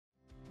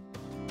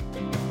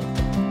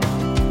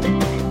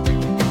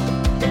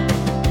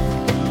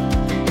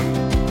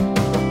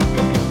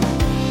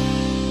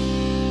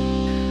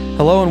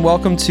Hello and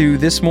welcome to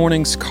This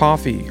Morning's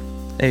Coffee,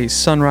 a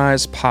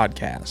Sunrise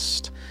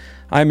podcast.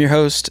 I'm your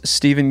host,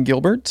 Stephen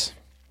Gilbert,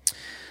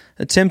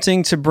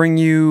 attempting to bring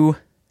you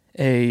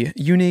a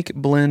unique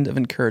blend of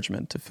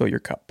encouragement to fill your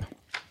cup.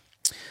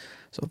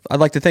 So I'd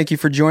like to thank you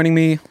for joining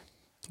me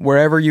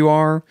wherever you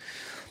are.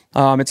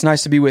 It's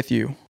nice to be with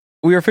you.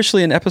 We are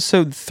officially in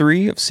episode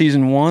 3 of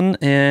season 1,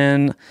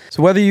 and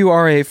so whether you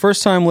are a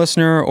first-time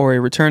listener or a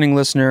returning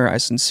listener, I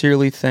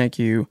sincerely thank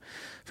you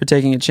for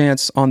taking a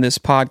chance on this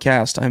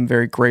podcast. I'm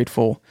very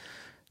grateful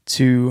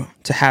to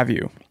have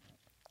you.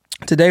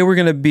 Today we're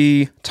going to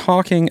be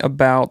talking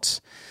about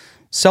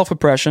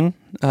self-oppression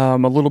a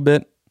little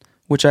bit,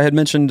 which I had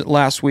mentioned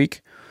last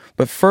week.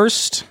 But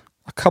first,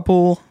 a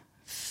couple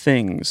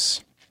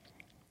things.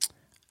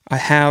 I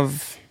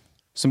have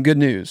some good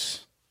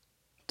news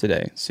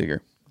today,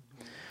 Seeger.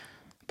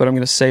 But I'm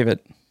going to save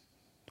it.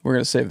 We're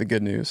going to save the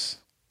good news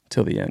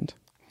till the end.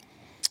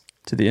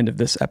 To the end of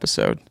this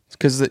episode.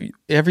 Because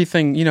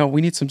everything,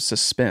 we need some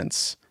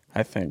suspense,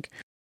 I think.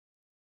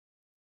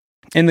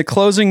 In the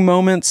closing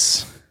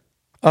moments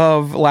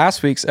of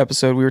last week's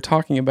episode, we were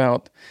talking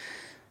about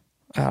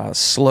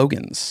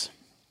slogans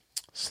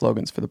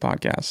for the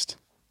podcast,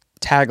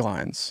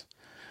 taglines.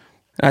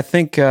 And I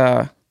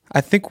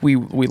think we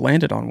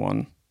landed on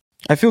one.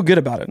 I feel good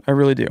about it. I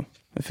really do.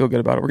 I feel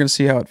good about it. We're going to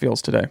see how it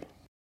feels today.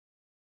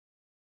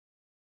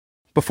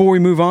 Before we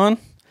move on,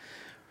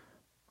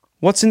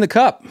 what's in the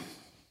cup?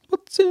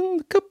 What's in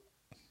the cup?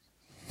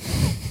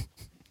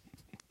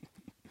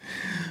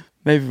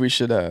 Maybe we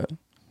should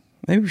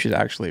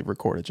actually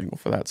record a jingle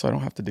for that, so I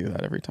don't have to do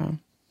that every time.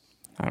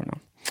 I don't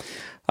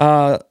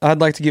know. I'd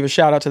like to give a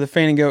shout out to the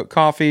Fainting Goat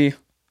Coffee.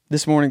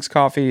 This morning's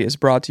coffee is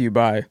brought to you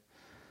by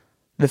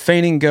the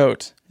Fainting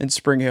Goat in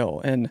Spring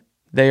Hill, and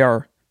they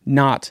are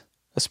not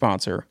a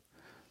sponsor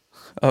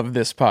of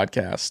this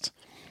podcast.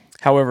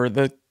 However,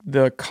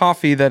 the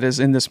coffee that is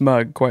in this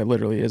mug, quite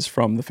literally, is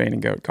from the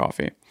Fainting Goat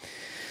Coffee.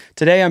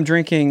 Today I'm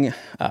drinking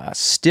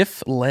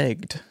Stiff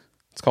Legged.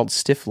 It's called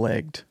Stiff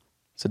Legged.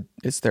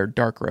 It's their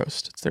dark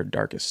roast. It's their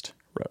darkest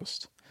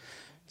roast.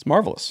 It's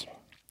marvelous.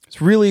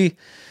 It's really,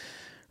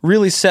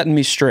 really setting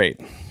me straight.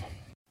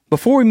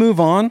 Before we move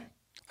on,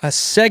 a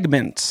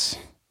segment.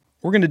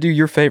 We're going to do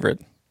your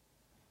favorite.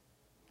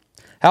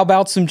 How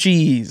about some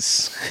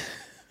cheese?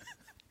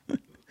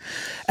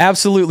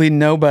 Absolutely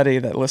nobody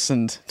that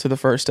listened to the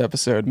first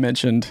episode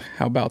mentioned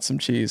how about some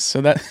cheese.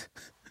 So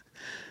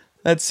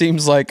that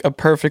seems like a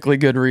perfectly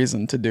good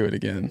reason to do it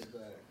again.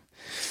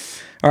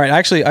 All right,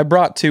 actually, I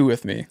brought 2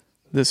 with me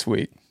this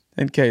week,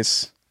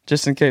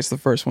 just in case the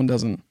first one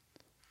doesn't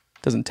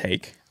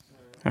take.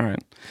 All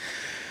right.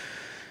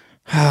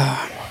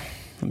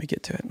 Let me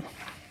get to it.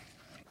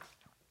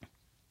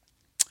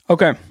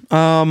 Okay,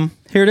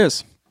 here it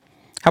is.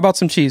 How about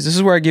some cheese? This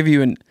is where I give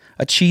you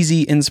a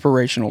cheesy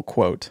inspirational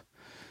quote.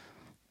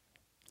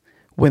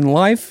 When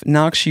life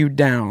knocks you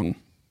down,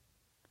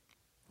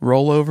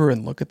 roll over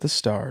and look at the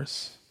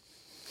stars.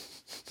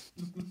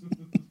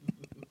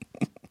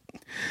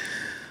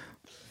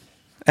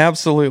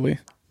 Absolutely.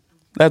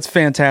 That's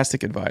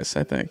fantastic advice,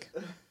 I think.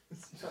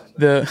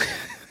 The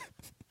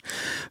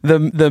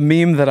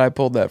meme that I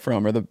pulled that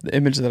from, or the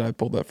image that I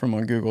pulled that from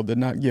on Google, did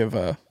not give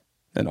an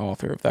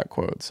author of that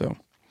quote. So,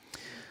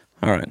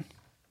 all right.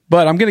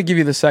 But I'm going to give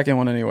you the second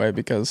one anyway,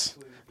 because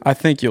I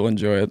think you'll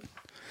enjoy it.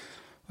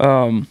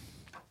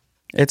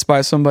 It's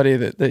by somebody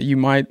that you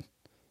might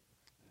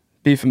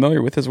be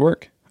familiar with his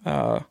work.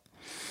 All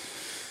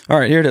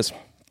right, here it is.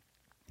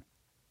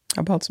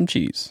 How about some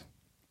cheese?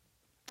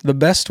 The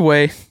best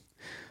way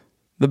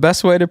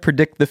to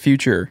predict the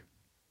future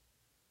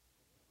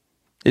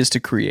is to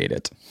create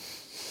it.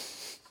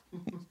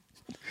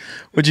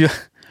 Would you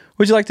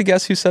like to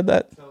guess who said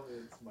that? Tell me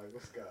it's Michael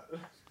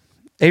Scott.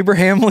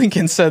 Abraham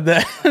Lincoln said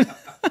that.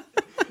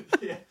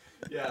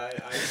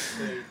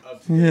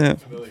 I'm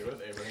familiar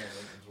with Abraham Lincoln.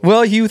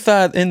 Well, you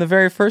thought in the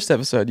very first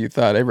episode,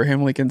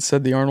 Abraham Lincoln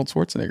said the Arnold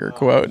Schwarzenegger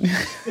quote.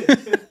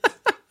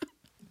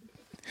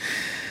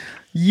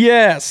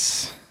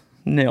 Yes.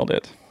 Nailed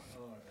it.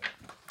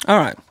 All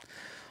right.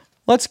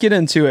 Let's get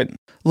into it.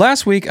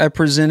 Last week, I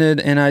presented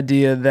an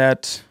idea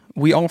that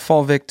we all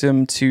fall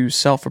victim to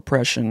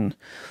self-oppression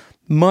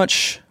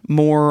much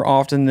more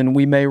often than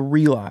we may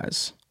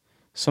realize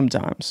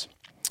sometimes.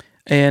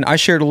 And I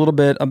shared a little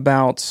bit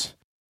about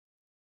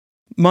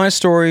my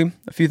story,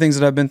 a few things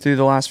that I've been through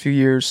the last few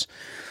years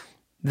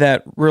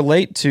that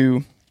relate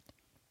to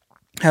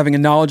having a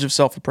knowledge of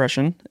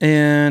self-oppression.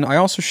 And I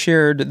also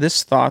shared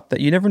this thought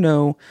that you never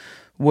know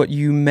what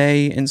you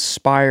may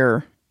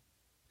inspire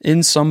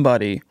in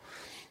somebody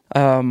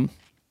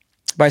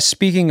by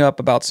speaking up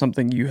about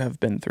something you have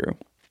been through.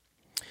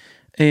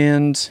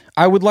 And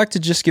I would like to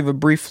just give a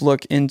brief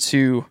look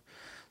into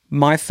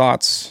my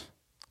thoughts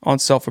on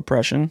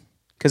self-oppression,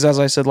 because as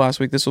I said last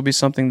week, this will be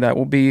something that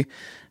will be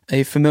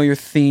a familiar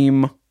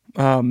theme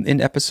in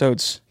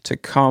episodes to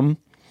come,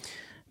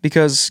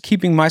 because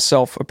keeping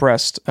myself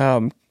oppressed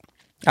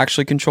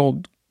actually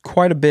controlled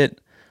quite a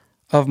bit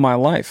of my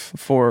life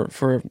for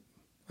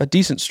a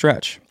decent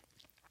stretch.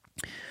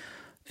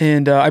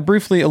 And I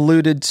briefly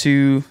alluded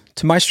to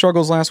my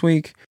struggles last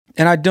week,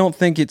 and I don't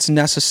think it's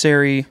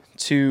necessary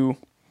to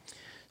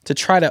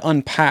try to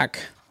unpack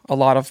a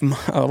lot of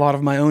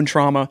my own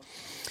trauma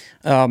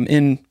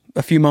in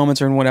a few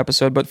moments or in one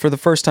episode. But for the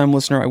first time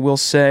listener, I will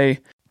say,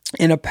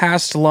 in a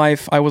past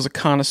life, I was a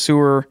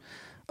connoisseur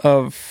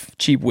of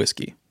cheap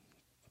whiskey.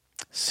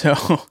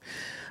 So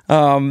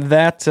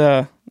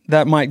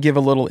that might give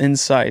a little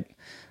insight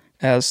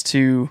as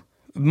to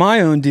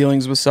my own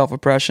dealings with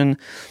self-oppression.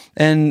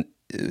 And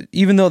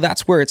even though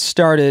that's where it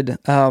started,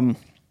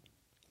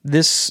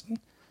 this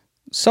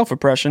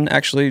self-oppression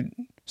actually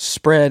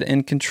spread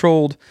and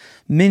controlled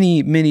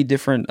many, many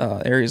different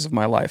areas of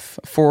my life.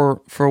 For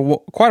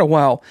quite a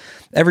while,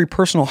 every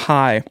personal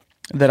high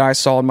that I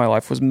saw in my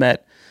life was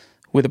met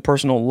with a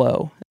personal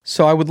low.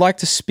 So I would like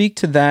to speak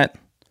to that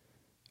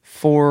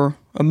for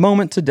a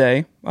moment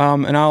today,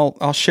 and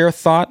I'll share a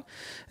thought,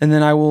 and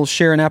then I will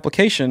share an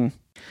application.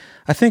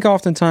 I think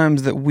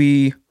oftentimes that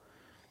we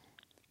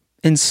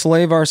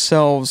enslave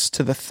ourselves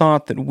to the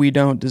thought that we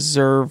don't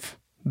deserve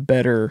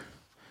better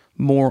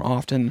more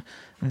often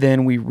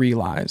than we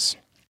realize.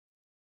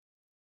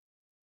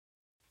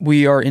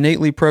 We are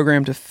innately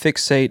programmed to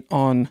fixate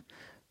on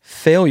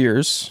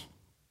failures,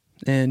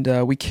 and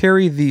we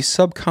carry the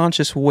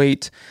subconscious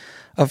weight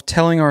of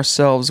telling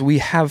ourselves we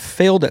have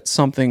failed at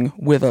something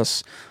with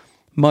us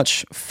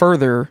much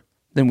further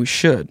than we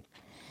should.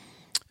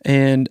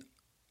 And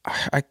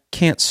I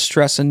can't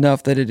stress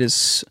enough that it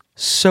is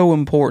so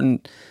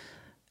important,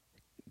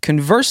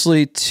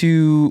 conversely,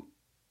 to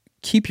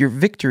keep your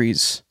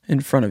victories in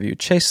front of you.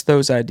 Chase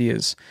those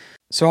ideas.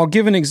 So I'll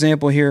give an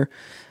example here,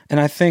 and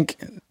I think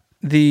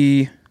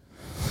the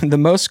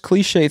most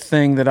cliche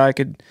thing that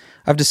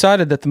I've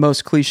decided that the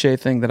most cliche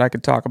thing that I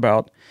could talk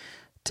about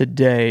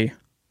today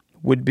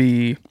would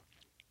be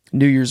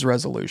New Year's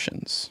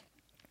resolutions.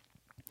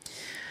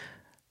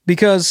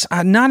 Because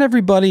not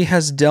everybody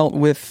has dealt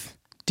with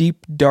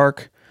deep,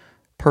 dark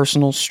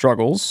personal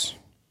struggles.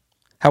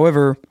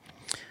 However,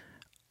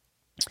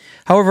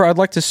 I'd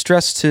like to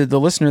stress to the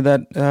listener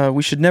that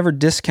we should never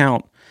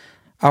discount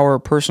our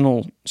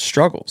personal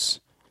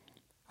struggles.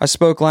 I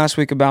spoke last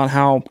week about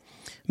how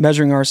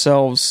measuring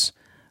ourselves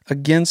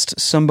against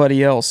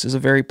somebody else is a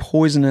very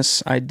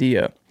poisonous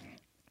idea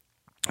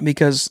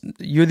because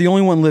you're the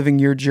only one living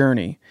your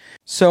journey.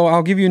 So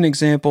I'll give you an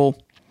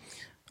example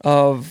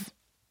of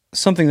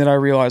something that I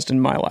realized in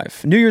my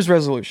life. New Year's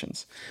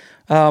resolutions.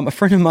 A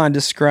friend of mine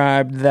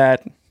described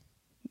that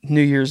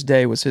New Year's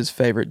Day was his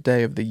favorite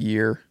day of the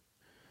year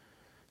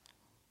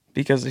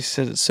because he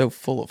said it's so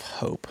full of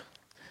hope.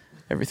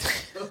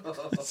 Everything.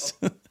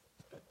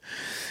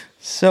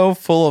 So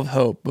full of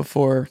hope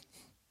before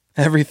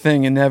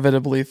everything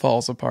inevitably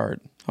falls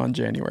apart on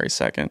January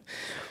 2nd.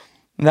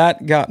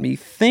 That got me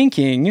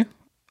thinking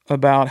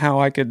about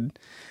how I could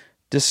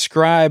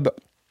describe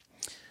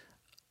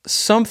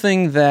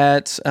something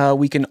that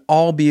we can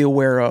all be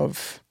aware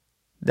of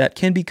that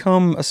can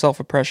become a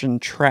self-oppression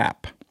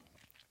trap.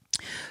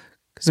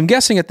 Because I'm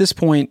guessing at this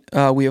point,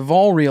 we have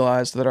all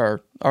realized that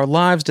our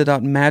lives did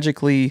not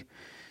magically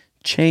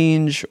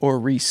change or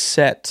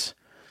reset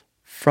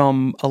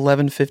from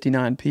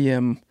 11:59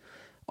 p.m.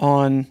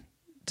 on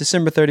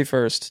December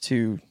 31st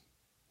to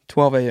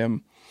 12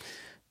 a.m.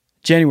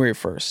 January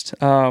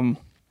 1st.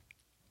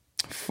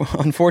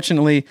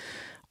 Unfortunately,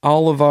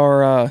 all of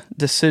our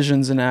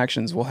decisions and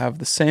actions will have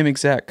the same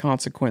exact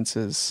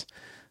consequences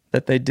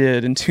that they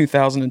did in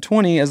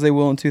 2020 as they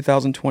will in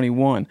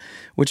 2021,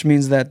 which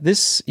means that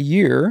this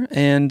year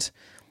and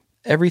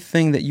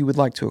everything that you would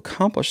like to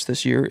accomplish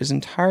this year is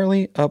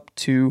entirely up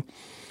to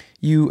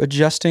you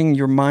adjusting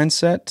your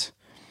mindset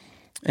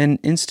and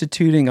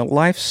instituting a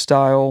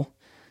lifestyle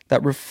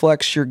that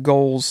reflects your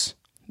goals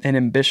and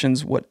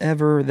ambitions,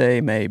 whatever they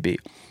may be.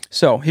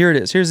 So here it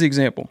is. Here's the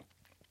example.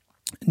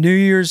 New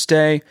Year's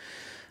Day,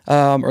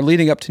 or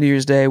leading up to New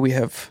Year's Day, we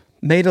have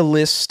made a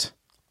list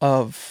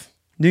of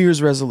New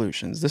Year's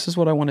resolutions. This is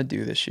what I want to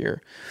do this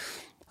year.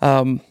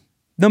 No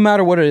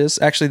matter what it is.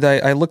 Actually,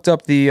 I looked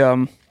up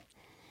the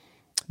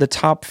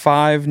top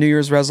 5 New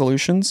Year's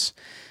resolutions,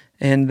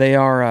 and they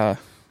are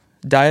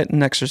diet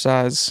and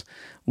exercise,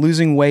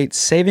 losing weight,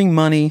 saving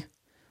money,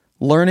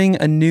 learning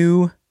a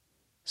new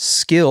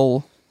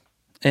skill,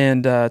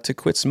 and to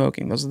quit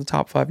smoking. Those are the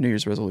top 5 New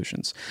Year's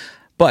resolutions.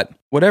 But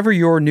whatever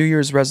your New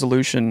Year's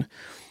resolution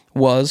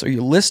was, or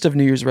your list of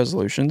New Year's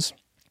resolutions,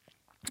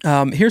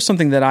 here's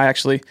something that I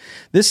actually,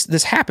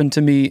 this happened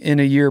to me in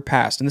a year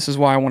past, and this is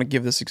why I want to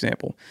give this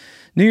example.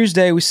 New Year's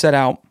Day, we set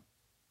out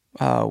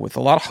with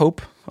a lot of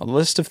hope, a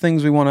list of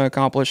things we want to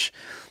accomplish,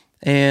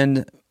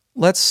 and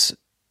let's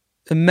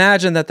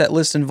imagine that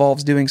list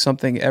involves doing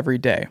something every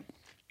day.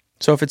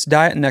 So if it's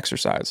diet and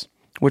exercise,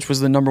 which was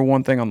the number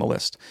one thing on the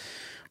list,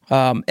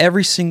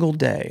 every single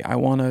day I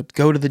want to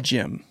go to the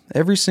gym.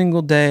 Every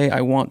single day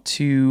I want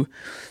to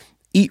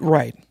eat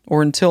right,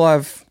 or until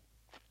I've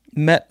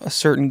met a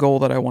certain goal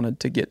that I wanted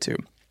to get to.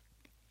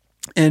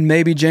 And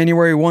maybe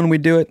January 1 we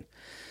do it.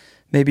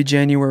 Maybe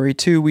January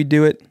 2 we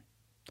do it.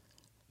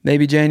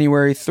 Maybe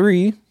January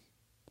 3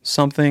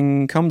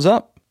 something comes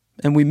up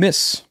and we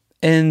miss,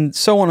 and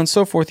so on and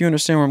so forth. You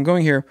understand where I'm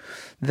going here,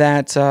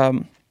 that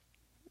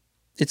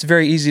it's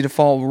very easy to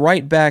fall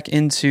right back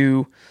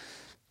into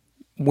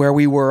where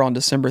we were on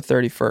December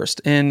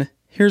 31st. And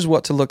here's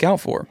what to look out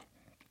for.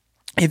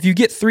 If you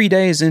get 3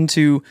 days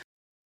into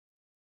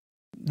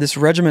this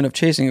regimen of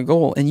chasing a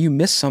goal and you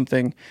miss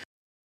something,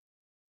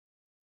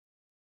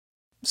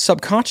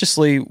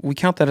 subconsciously, we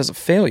count that as a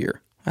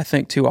failure, I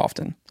think, too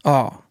often.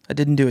 Oh, I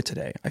didn't do it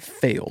today. I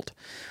failed.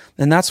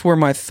 And that's where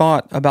my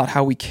thought about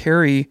how we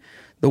carry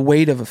the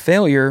weight of a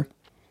failure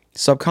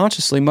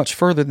subconsciously much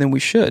further than we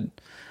should.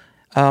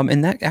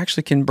 And that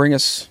actually can bring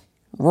us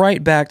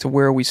right back to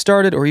where we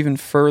started, or even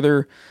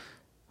further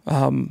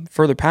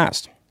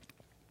past.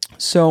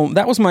 So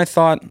that was my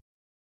thought.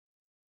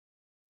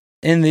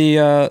 And the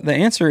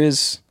answer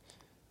is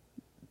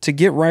to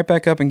get right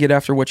back up and get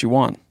after what you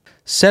want.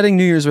 Setting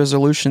New Year's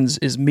resolutions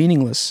is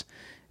meaningless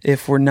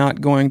if we're not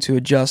going to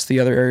adjust the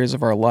other areas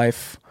of our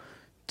life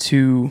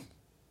to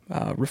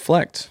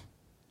reflect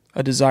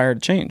a desire to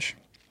change.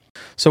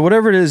 So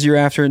whatever it is you're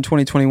after in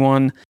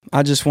 2021,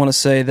 I just want to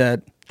say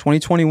that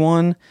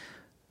 2021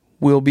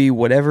 will be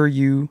whatever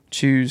you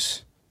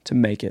choose to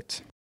make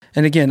it.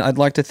 And again, I'd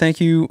like to thank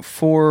you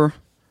for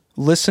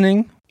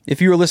listening.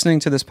 If you are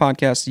listening to this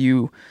podcast,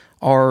 you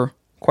are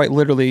quite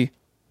literally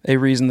a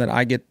reason that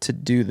I get to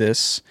do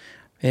this,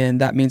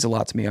 and that means a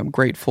lot to me. I'm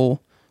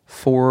grateful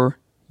for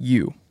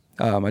you.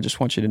 I just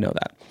want you to know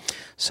that.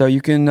 So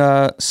you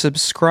can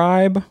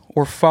subscribe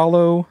or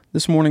follow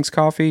This Morning's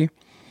Coffee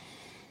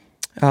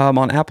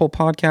on Apple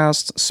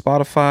Podcasts,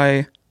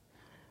 Spotify,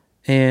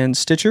 and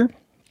Stitcher.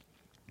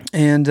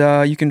 And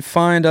you can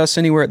find us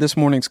anywhere at This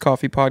Morning's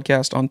Coffee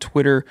Podcast on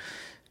Twitter.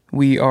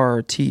 We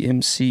are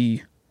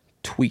TMC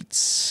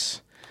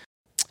Tweets.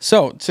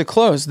 So to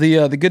close,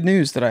 the good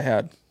news that I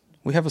had,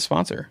 we have a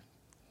sponsor,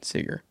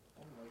 Seeger.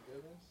 Oh my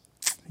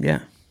goodness.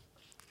 Yeah,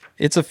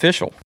 it's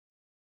official.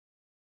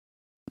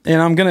 And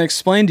I'm going to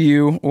explain to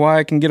you why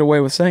I can get away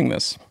with saying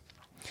this.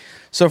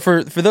 So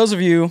for those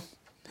of you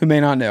who may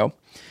not know,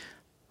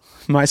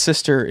 my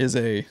sister is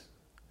a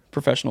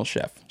professional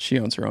chef. She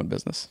owns her own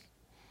business.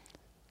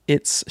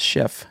 It's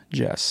Chef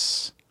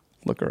Jess.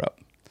 Look her up.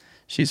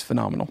 She's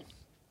phenomenal.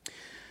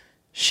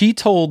 She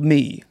told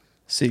me,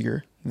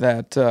 Seeger,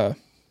 that,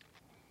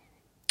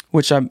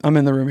 which I'm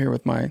in the room here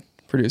with my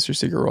producer,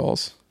 Seeger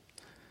Rawls,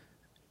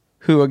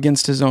 who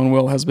against his own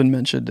will has been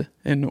mentioned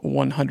in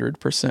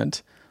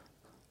 100%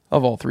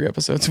 of all 3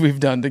 episodes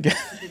we've done together.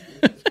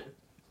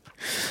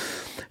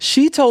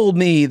 She told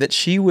me that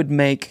she would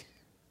make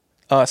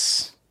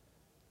us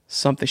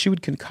something. She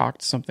would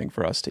concoct something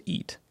for us to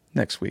eat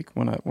next week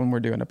when we're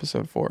doing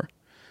episode 4.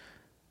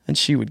 And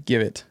she would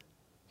give it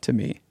to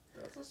me.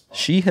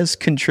 She has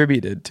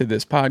contributed to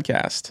this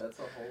podcast. That's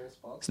a whole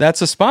sponsor.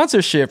 That's a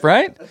sponsorship,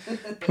 right?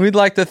 We'd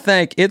like to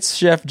thank It's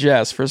Chef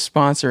Jess for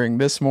sponsoring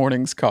This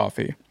Morning's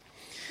Coffee.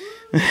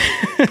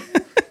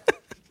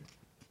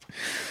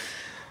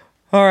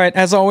 All right,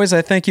 as always,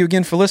 I thank you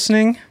again for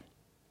listening.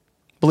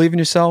 Believe in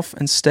yourself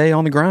and stay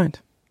on the grind.